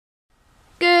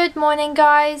Good morning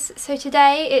guys. So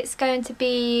today it's going to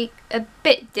be a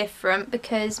bit different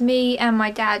because me and my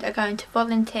dad are going to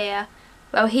volunteer.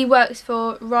 Well, he works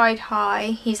for Ride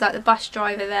High, he's like the bus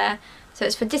driver there, so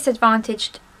it's for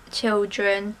disadvantaged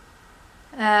children,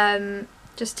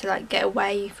 just to like get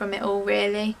away from it all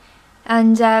really.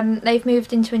 And they've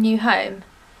moved into a new home,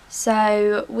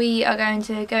 so we are going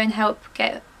to go and help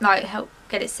get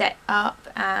it set up,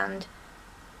 and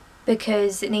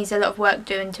because it needs a lot of work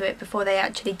doing to it before they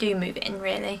actually do move in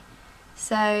really.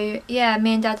 So yeah,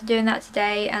 me and Dad are doing that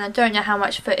today, and I don't know how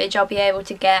much footage I'll be able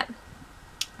to get.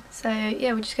 So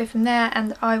yeah, we'll just go from there,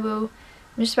 and I'm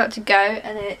just about to go,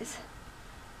 and it's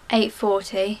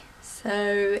 8:40,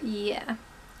 so yeah,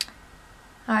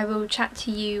 I will chat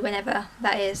to you whenever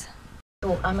that is.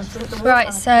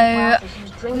 Right, so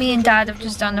me and Dad have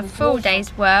just done a full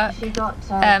day's work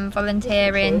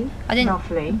volunteering. I didn't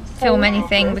film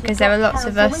anything because there were lots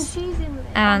of us,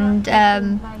 and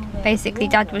basically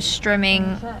Dad was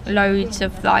trimming loads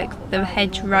of like the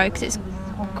hedgerow because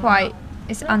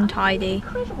it's untidy,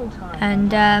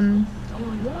 and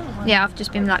yeah, I've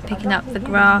just been like picking up the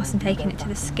grass and taking it to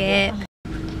the skip.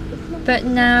 But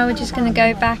now we're just going to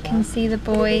go back and see the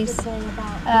boys.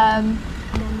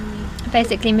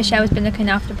 Basically Michelle's been looking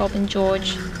after Bob and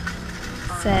George,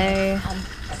 so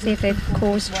see if they've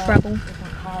caused trouble.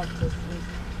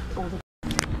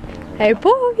 Hey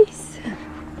boys!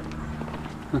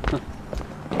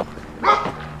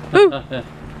 Ooh.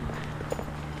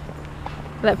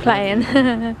 They're playing.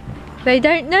 They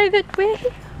don't know that we're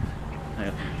here.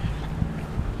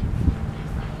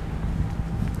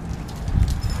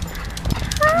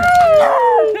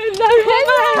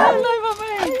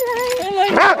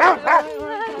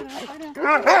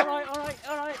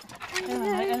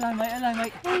 Hello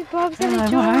mate. Hey Bob, hello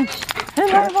George.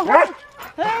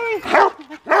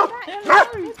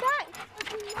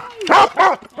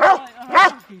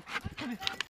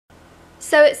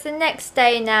 So it's the next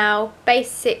day now.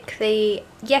 Basically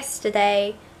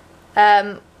yesterday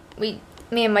me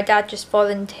and my dad just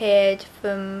volunteered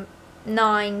from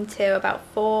 9 to about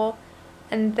 4,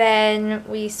 and then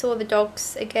we saw the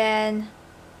dogs again,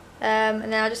 and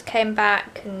then I just came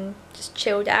back and just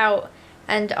chilled out.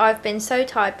 And I've been so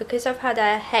tired because I've had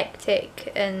a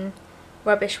hectic and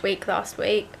rubbish week last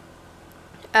week.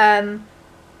 I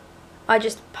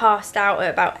just passed out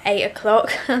at about 8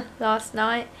 o'clock last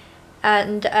night,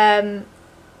 and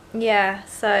yeah,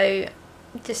 so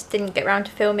just didn't get around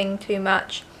to filming too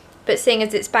much. But seeing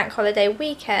as it's bank holiday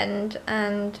weekend,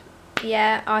 and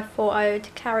yeah, I thought I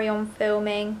would carry on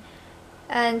filming.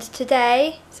 And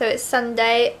today, so it's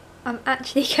Sunday, I'm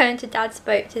actually going to Dad's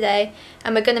boat today,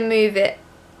 and we're going to move it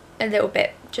a little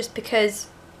bit just because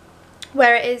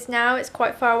where it is now it's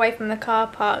quite far away from the car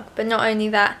park. But not only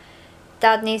that,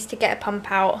 Dad needs to get a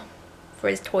pump out for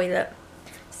his toilet,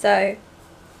 so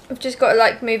we've just got to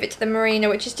like move it to the marina,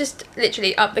 which is just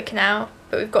literally up the canal,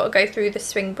 but we've got to go through the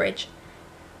swing bridge.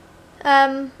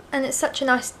 And it's such a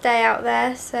nice day out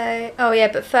there, so oh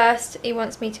yeah, but first he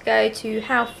wants me to go to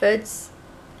Halfords,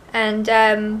 and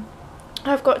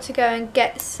I've got to go and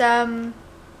get some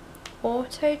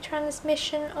auto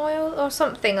transmission oil or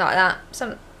something like that,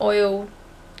 some oil,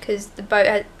 because the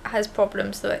boat has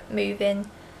problems like moving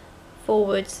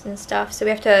forwards and stuff, so we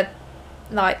have to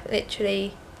like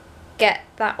literally get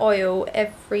that oil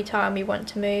every time we want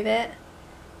to move it.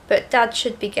 But Dad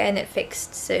should be getting it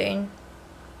fixed soon.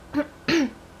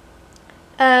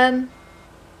 And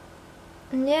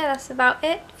yeah, that's about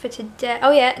it for today.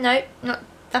 Oh yeah, no,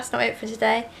 that's not it for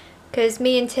today, because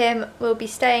me and Tim will be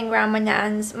staying around my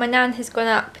nan's. My nan has gone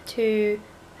up to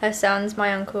her son's,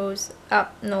 my uncle's,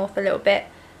 up north a little bit,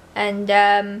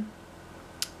 and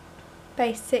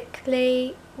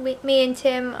basically me and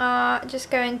Tim are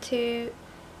just going to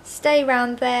stay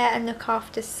around there and look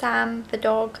after Sam the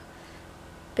dog,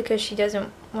 because she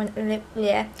doesn't want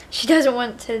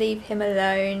to leave him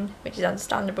alone, which is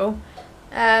understandable.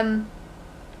 And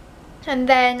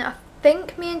then I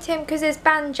think me and Tim, because there's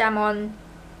band jam on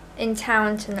in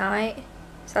town tonight,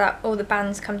 so that all the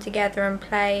bands come together and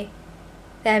play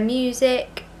their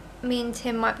music, me and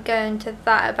Tim might be going to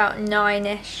that about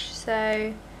 9ish,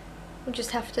 so we'll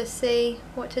just have to see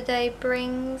what today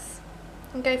brings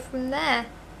and go from there.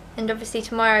 And obviously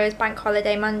tomorrow is bank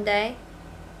holiday Monday,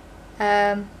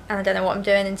 and I don't know what I'm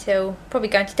doing until probably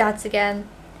going to Dad's again,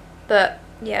 but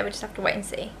yeah, we'll just have to wait and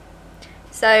see.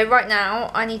 So right now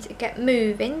I need to get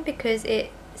moving because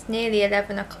it's nearly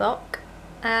 11 o'clock,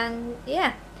 and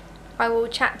yeah, I will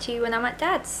chat to you when I'm at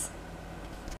Dad's.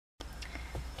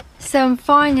 So I'm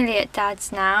finally at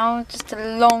Dad's now, just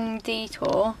a long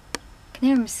detour. I can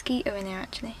hear a mosquito in here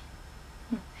actually.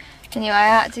 Anyway, I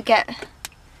had to get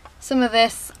some of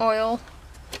this oil,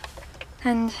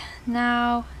 and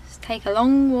now let's take a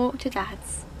long walk to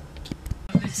Dad's.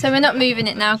 So we're not moving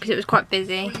it now because it was quite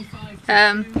busy,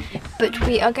 but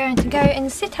we are going to go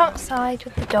and sit outside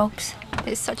with the dogs.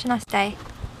 It's such a nice day.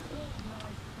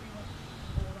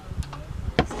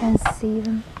 Let's go and see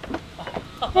them.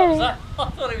 What was that? I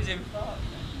thought it was him.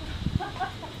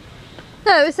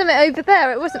 No, it was something over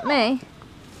there, it wasn't me.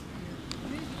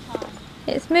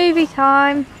 It's movie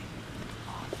time.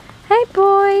 Hey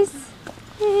boys!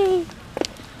 Hey.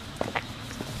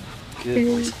 Good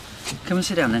boys. Come and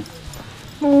sit down then.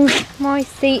 Oh, my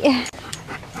seat.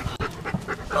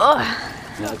 Oh.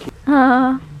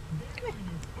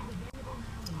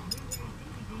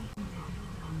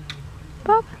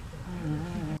 Bob?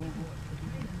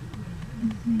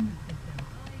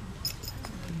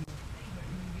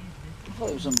 I thought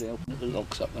there was somebody opening the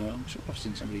locks up there. I'm sure I've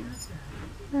seen somebody.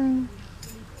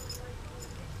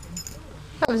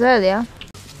 That was earlier.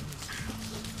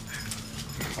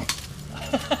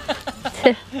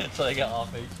 So they get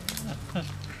half each.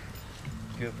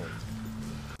 Good boy.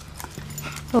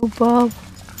 Oh, Bob.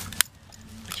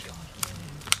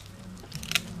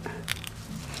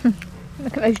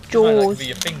 Look at those jaws. Like for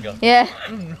your finger. Yeah.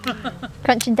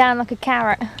 Crunching down like a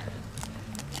carrot.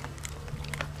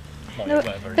 Look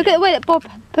at the way that Bob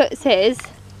puts his.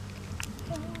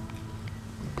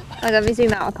 Hold on, let me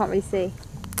zoom out, I can't really see.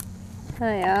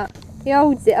 There you are. He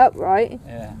holds it upright.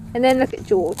 Yeah. And then look at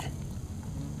George.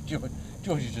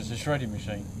 George is just a shredding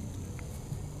machine.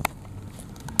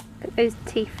 Look at those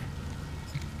teeth.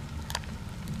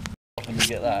 Often you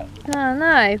get that. Oh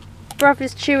no.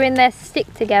 Brothers chewing their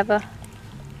stick together.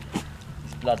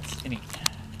 His blood's in it.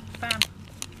 Bam.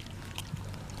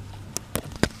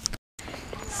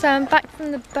 So I'm back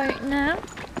from the boat now.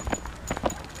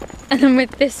 And I'm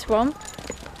with this one.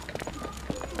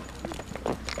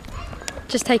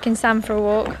 Just taking Sam for a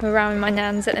walk. We're around with my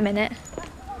nan's at the minute.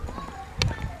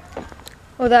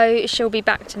 Although she'll be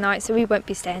back tonight, so we won't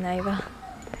be staying over.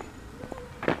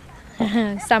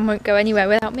 Sam won't go anywhere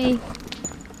without me.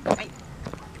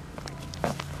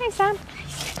 Hey Sam.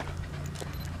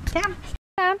 Sam.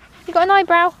 Sam, you got an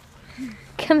eyebrow?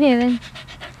 Come here then.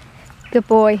 Good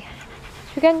boy.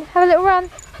 Should we go and have a little run?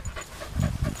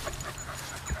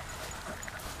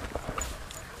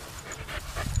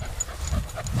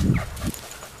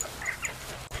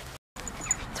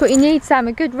 That's what you need, Sam,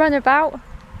 a good runabout.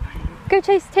 Go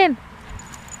chase Tim.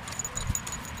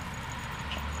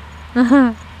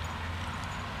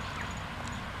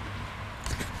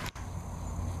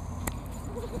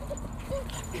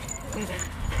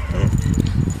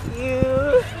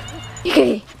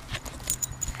 Okay.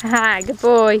 Haha, good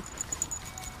boy.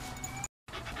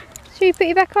 Should we put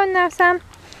you back on now, Sam?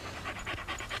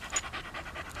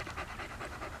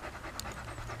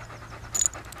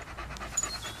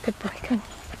 Good boy, come on.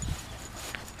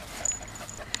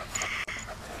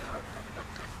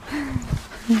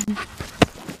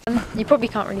 You probably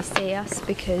can't really see us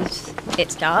because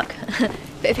it's dark,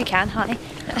 but if you can, hi.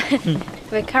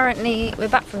 We're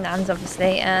back from Nan's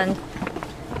obviously, and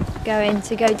going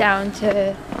downtown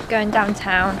to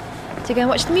go and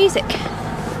watch the music.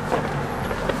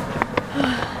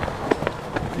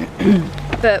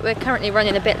 But we're currently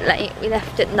running a bit late. We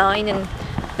left at 9 and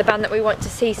the band that we want to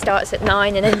see starts at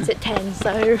 9 and ends at 10,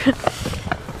 so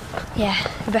yeah,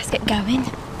 we best get going.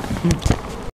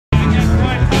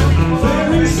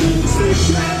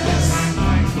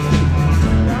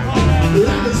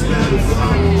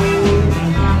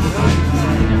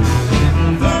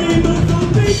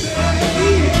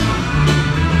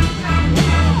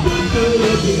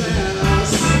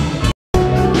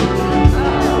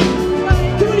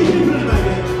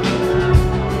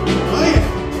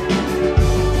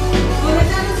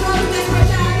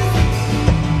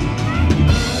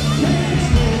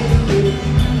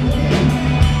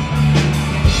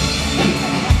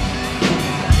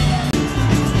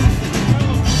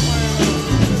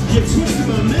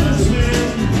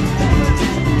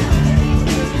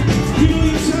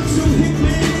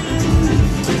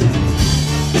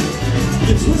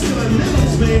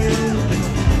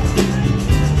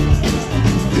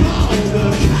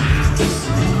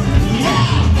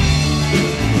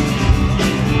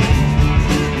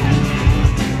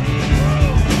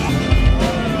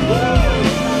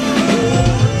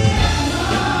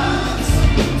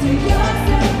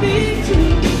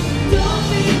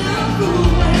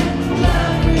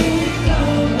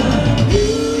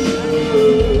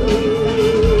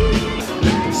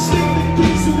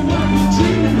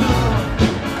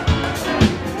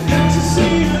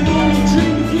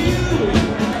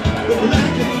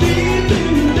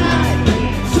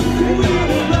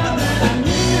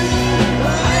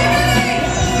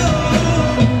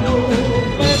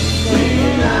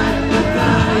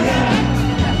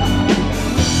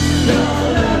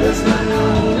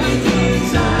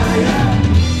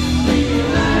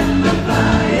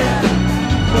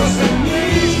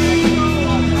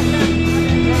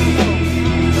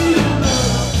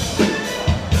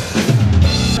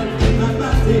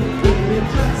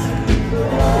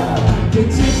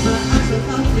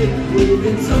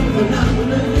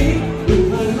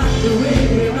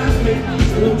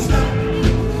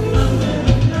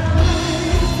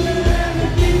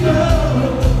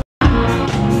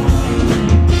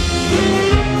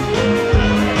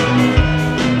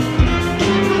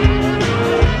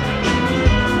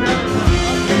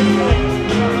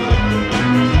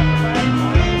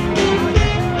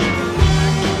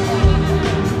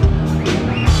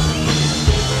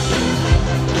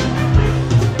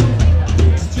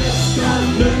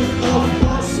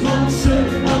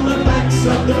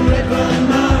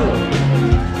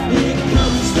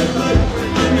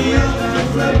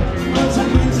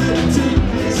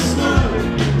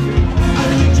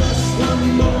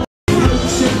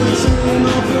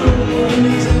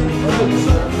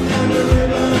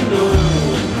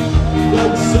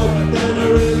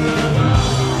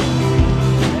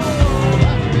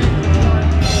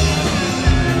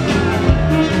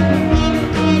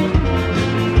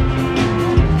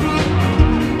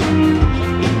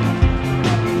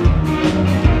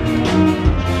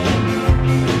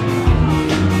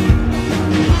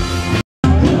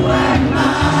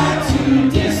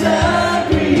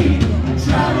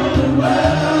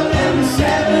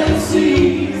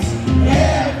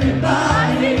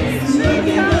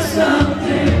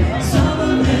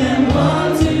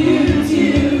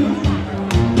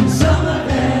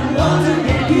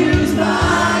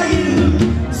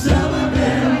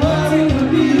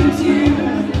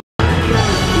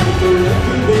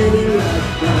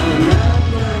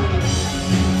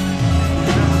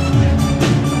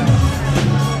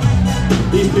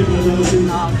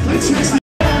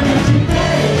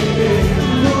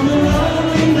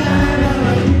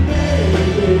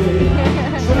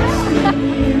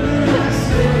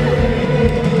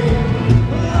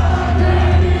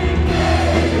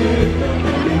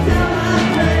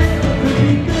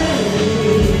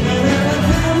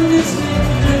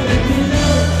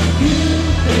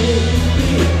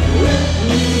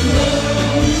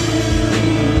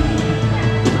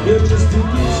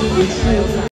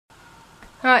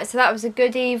 Right, so that was a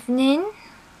good evening.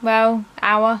 Well,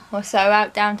 hour or so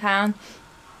out downtown,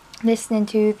 listening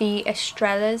to the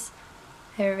Estrellas.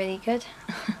 They were really good.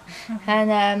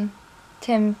 And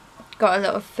Tim got a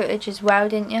lot of footage as well,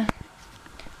 didn't you?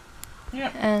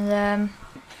 Yeah. And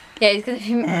yeah, he's going to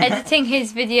be editing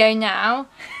his video now,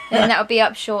 and that'll be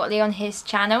up shortly on his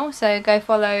channel. So go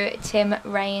follow Tim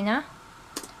Rayner.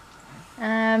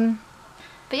 But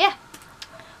yeah,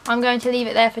 I'm going to leave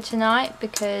it there for tonight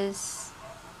because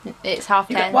it's 10:30.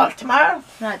 You got work tomorrow?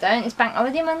 No, I don't. It's Bank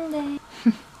Holiday Monday.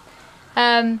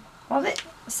 Was it?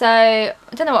 So I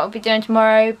don't know what I'll be doing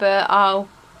tomorrow, but I'll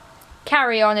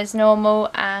carry on as normal,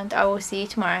 and I will see you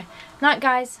tomorrow. Night,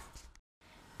 guys.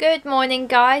 Good morning,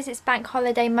 guys. It's Bank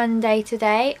Holiday Monday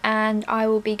today, and I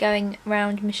will be going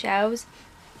round Michelle's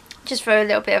just for a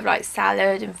little bit of like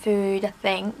salad and food, I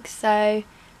think. So,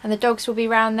 and the dogs will be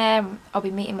round there. I'll be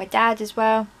meeting my dad as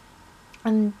well,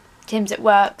 and Tim's at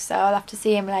work, so I'll have to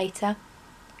see him later.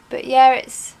 But yeah,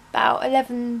 it's about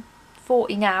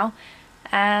 11:40 now,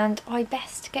 and I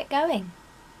best get going.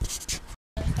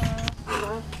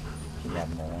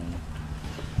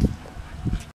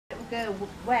 Little girl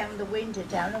wound the window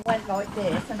down and went like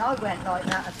this, and I went like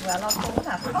that as well. I thought,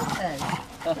 that's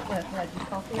coffee. It weren't bloody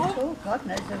coffee at all. God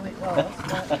knows who it was.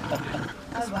 But,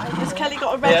 oh, right. Has Kelly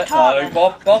got a red card?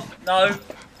 No, Bob, no.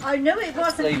 I knew it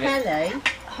wasn't Leave it. Kelly,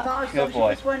 but I Good thought she boy.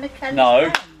 was one of Kelly's No,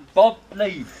 friends. Bob,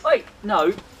 leave. Wait,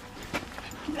 no.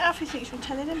 Alfie thinks you're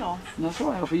telling him off. That's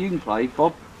all right, Alfie, you can play,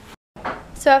 Bob.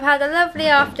 So I've had a lovely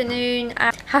afternoon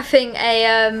having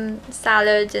a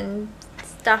salad and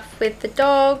stuff with the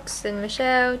dogs and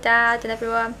Michelle, Dad and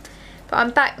everyone. But I'm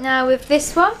back now with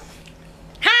this one.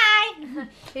 Hi!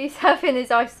 He's having his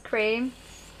ice cream.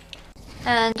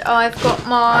 And I've got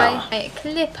my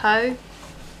Calippo.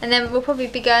 And then we'll probably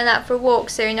be going out for a walk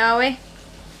soon, are we?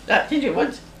 Tindrick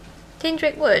Woods.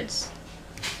 Tindrick Woods?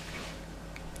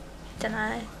 Don't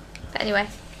know. But anyway.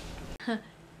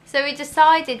 So we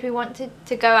decided we wanted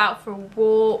to go out for a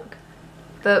walk,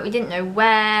 but we didn't know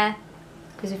where,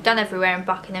 because we've done everywhere in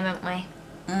Buckingham, haven't we?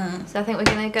 So I think we're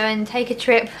going to go and take a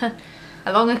trip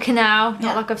along a canal,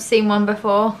 not like I've seen one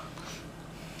before,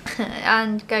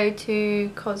 and go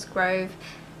to Cosgrove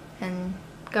and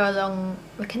go along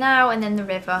the canal and then the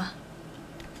river,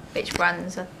 which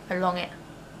runs along it,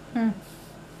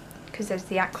 because there's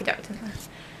the aqueduct in there.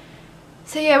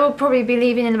 So yeah, we'll probably be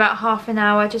leaving in about half an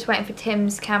hour, just waiting for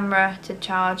Tim's camera to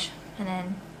charge,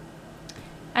 and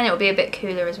it'll be a bit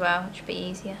cooler as well, which will be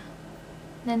easier.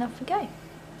 And then off we go.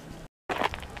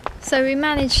 So we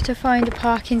managed to find a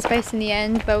parking space in the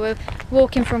end, but we're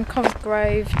walking from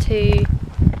Cosgrove to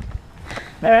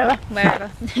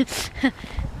wherever.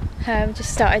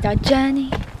 Just started our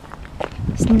journey.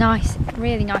 It's nice,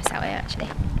 really nice out here actually.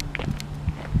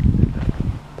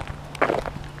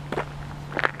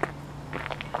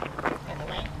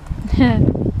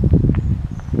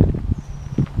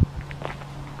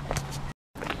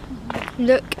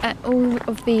 Look at all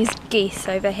of these geese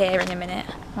over here in a minute.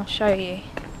 I'll show you.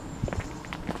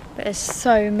 But there's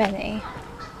so many.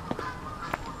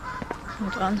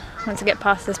 Hold on, once I get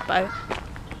past this boat.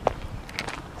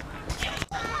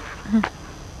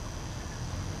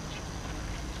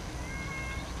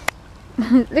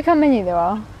 Look how many there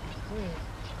are.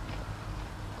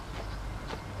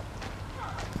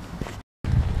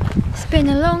 It's been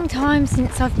a long time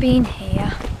since I've been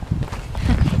here.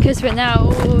 Because we're now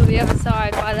all the other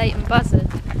side by Leighton Buzzard.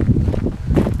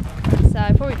 So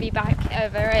I'll probably be back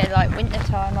over here like winter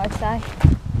time, I'd say.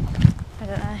 I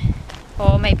don't know.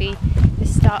 Or maybe the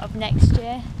start of next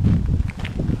year.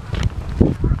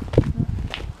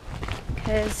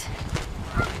 Because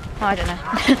I don't know.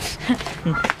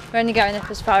 We're only going up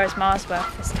as far as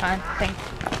Marsworth this time, I think.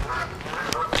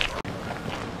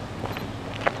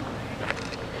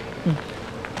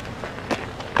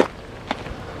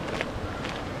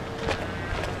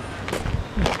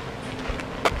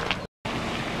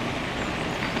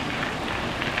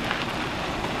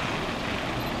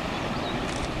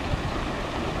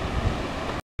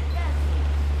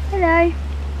 Hello.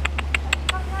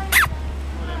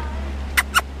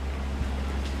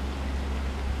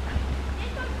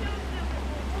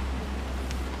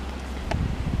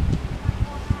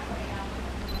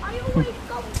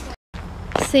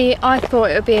 See, I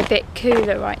thought it would be a bit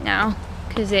cooler right now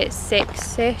because it's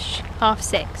 6-ish,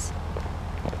 6:30.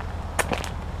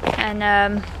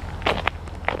 And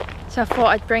so I thought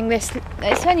I'd bring this.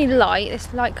 It's only light,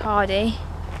 this light cardi.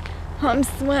 I'm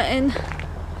sweating.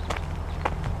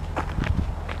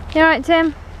 You alright,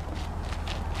 Tim?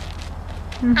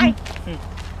 Hi.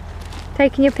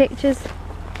 Taking your pictures.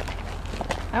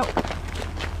 Oh.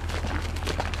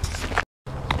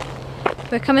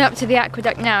 We're coming up to the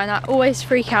aqueduct now, and I always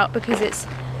freak out because it's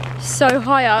so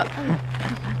high up.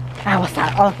 How was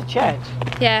that? Oh, the church?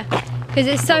 Yeah, because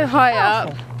it's so high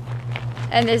up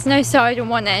and there's no side on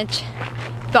one edge,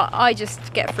 but I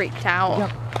just get freaked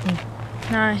out.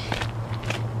 No.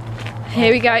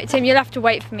 Here we go. Tim, you'll have to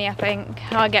wait for me, I think.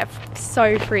 I get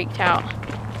so freaked out.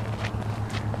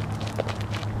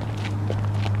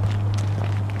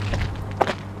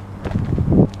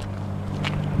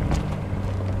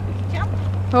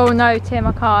 Oh no, Tim,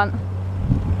 I can't.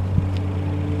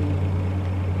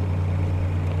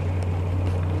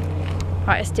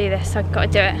 Right, let's do this. I've got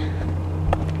to do it.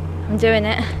 I'm doing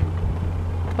it.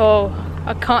 Oh,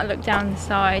 I can't look down the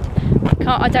side.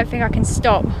 I don't think I can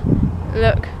stop.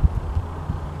 Look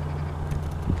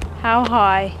how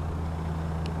high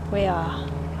we are.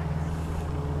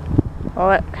 Oh,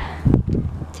 look.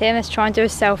 Tim, let's try and do a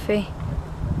selfie.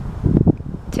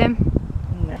 Tim?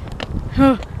 No.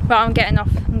 Oh, right, I'm getting off.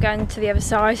 I'm going to the other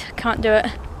side. Can't do it.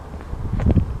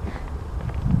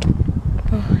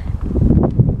 Oh.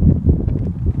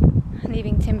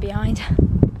 Leaving Tim behind.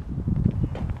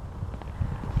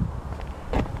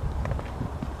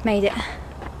 Made it.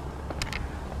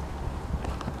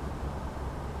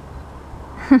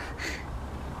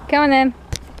 Come on then.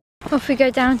 Off we go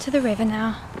down to the river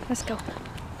now. Let's go.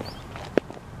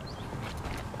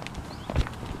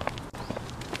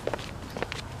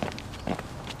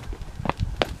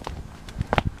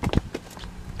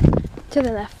 To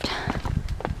the left.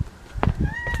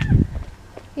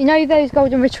 You know those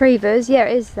golden retrievers? Yeah,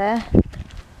 it is there.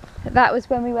 That was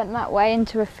when we went that way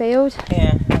into a field.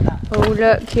 Yeah. Oh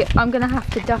look, I'm gonna have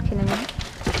to duck in a minute.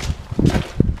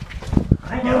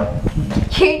 I know.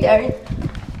 You don't.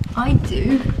 I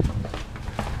do.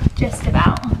 Just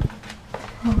about.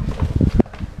 Oh.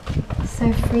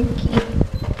 So freaky.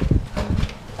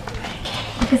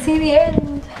 You can see the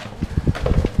end.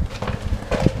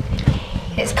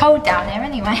 It's cold down here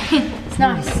anyway. It's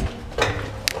nice.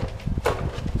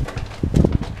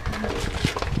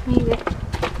 Move it.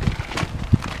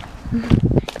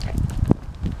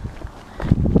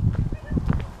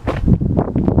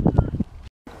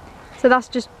 So that's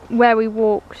just where we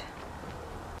walked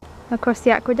across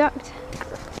the aqueduct.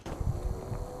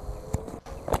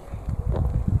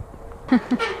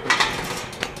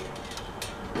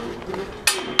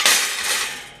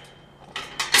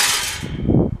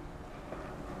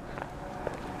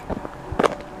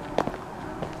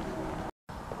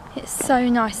 It's so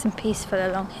nice and peaceful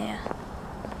along here.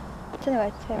 I don't know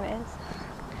where Tim is.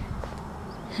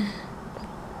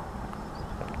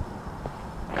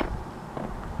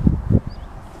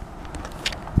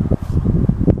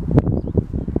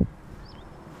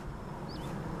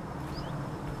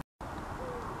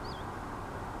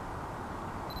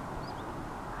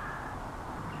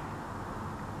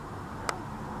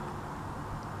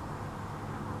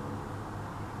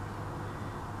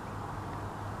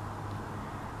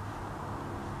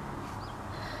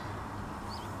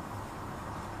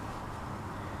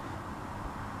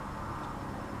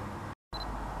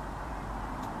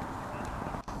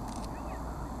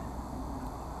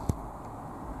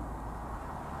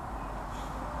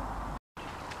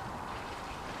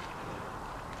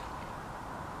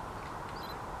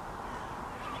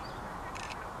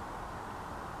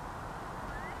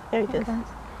 There he does.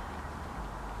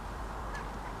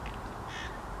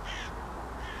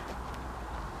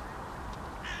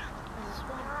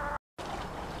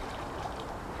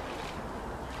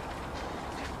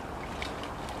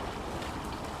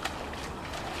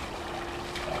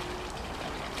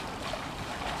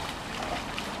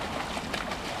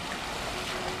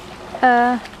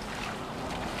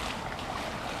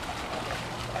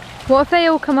 What if they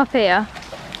all come up here?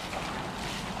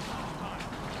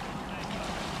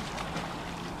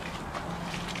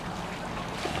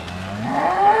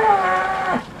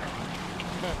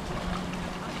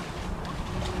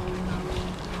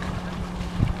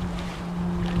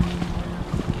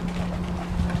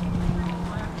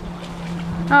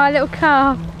 Oh, a little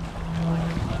calf.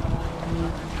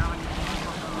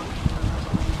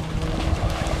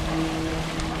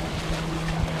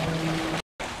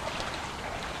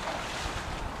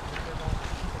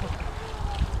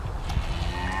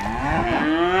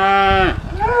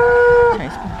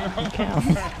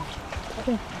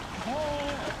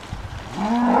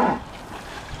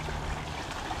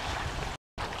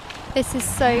 This is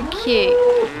so cute.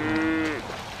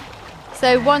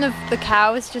 So one of the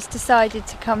cows just decided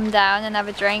to come down and have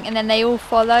a drink, and then they all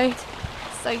followed.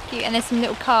 So cute, and there's some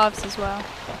little calves as well.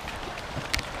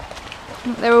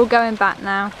 They're all going back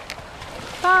now.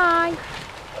 Bye!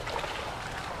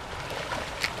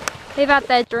 They've had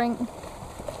their drink.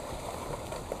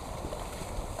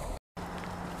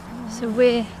 So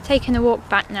we're taking a walk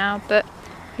back now, but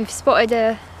we've spotted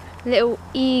a little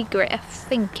egret, I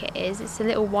think it is. It's a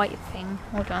little white thing.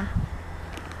 Hold on.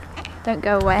 Don't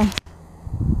go away.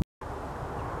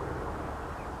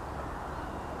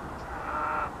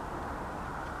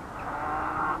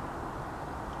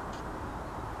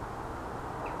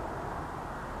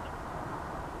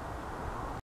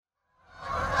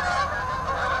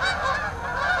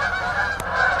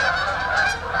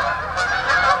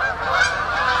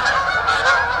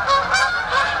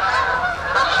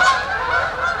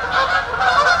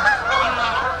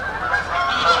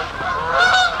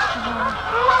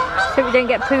 So we don't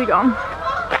get pooed on.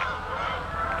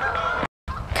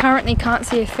 Currently can't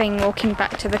see a thing walking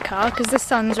back to the car because the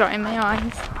sun's right in my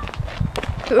eyes.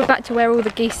 But we're back to where all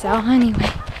the geese are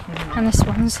anyway, and the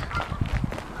swans.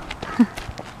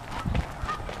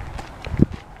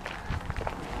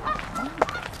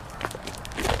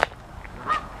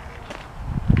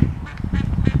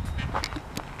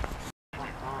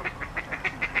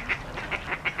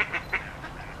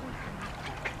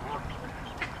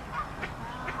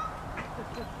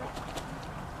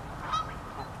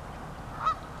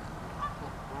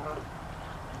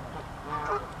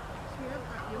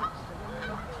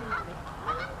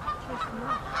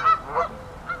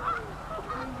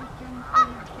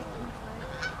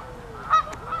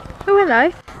 Oh,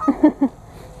 hello.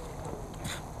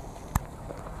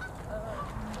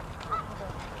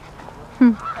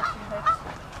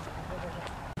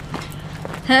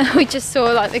 We just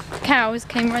saw like the cows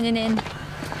came running in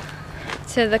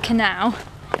to the canal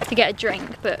to get a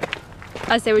drink, but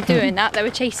as they were doing that they were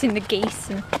chasing the geese,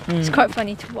 and it's quite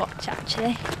funny to watch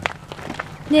actually.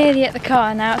 Nearly at the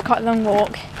car now, it's quite a long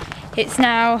walk. It's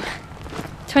now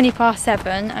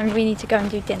 7:20 and we need to go and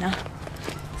do dinner.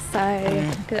 So,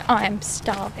 because I am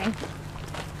starving.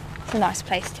 It's a nice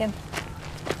place, Tim.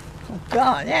 Oh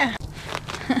God, yeah.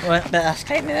 Well, but that's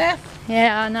take me there.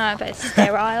 Yeah, I know, but it's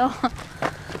sterile.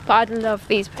 But I love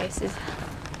these places.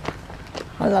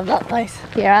 I love that place.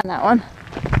 Yeah, and that one.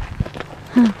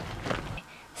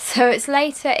 So it's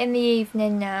later in the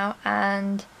evening now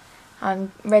and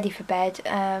I'm ready for bed.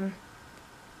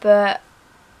 But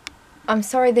I'm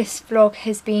sorry this vlog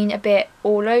has been a bit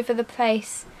all over the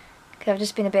place because I've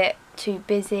just been a bit too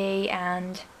busy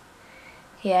and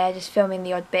yeah, just filming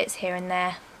the odd bits here and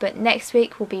there. But next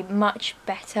week will be much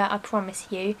better, I promise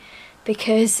you,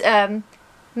 because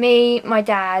me, my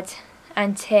dad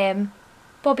and Tim,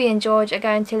 Bobby and George are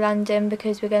going to London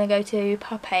because we're going to go to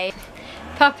Pup Aid.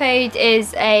 Pup Aid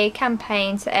is a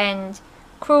campaign to end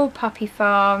cruel puppy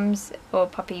farms or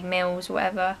puppy mills,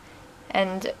 whatever,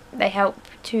 and they help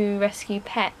to rescue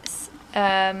pets.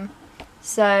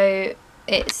 So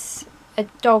it's a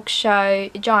dog show,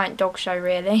 a giant dog show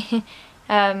really,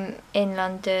 in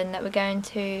London that we're going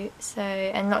to. So,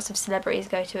 and lots of celebrities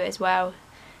go to it as well.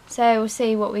 So we'll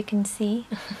see what we can see.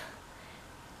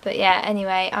 But yeah,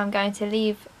 anyway, I'm going to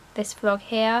leave this vlog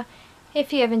here.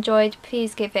 If you have enjoyed,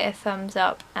 please give it a thumbs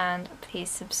up and please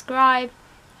subscribe.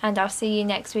 And I'll see you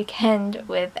next weekend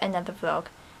with another vlog.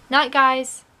 Night,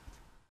 guys!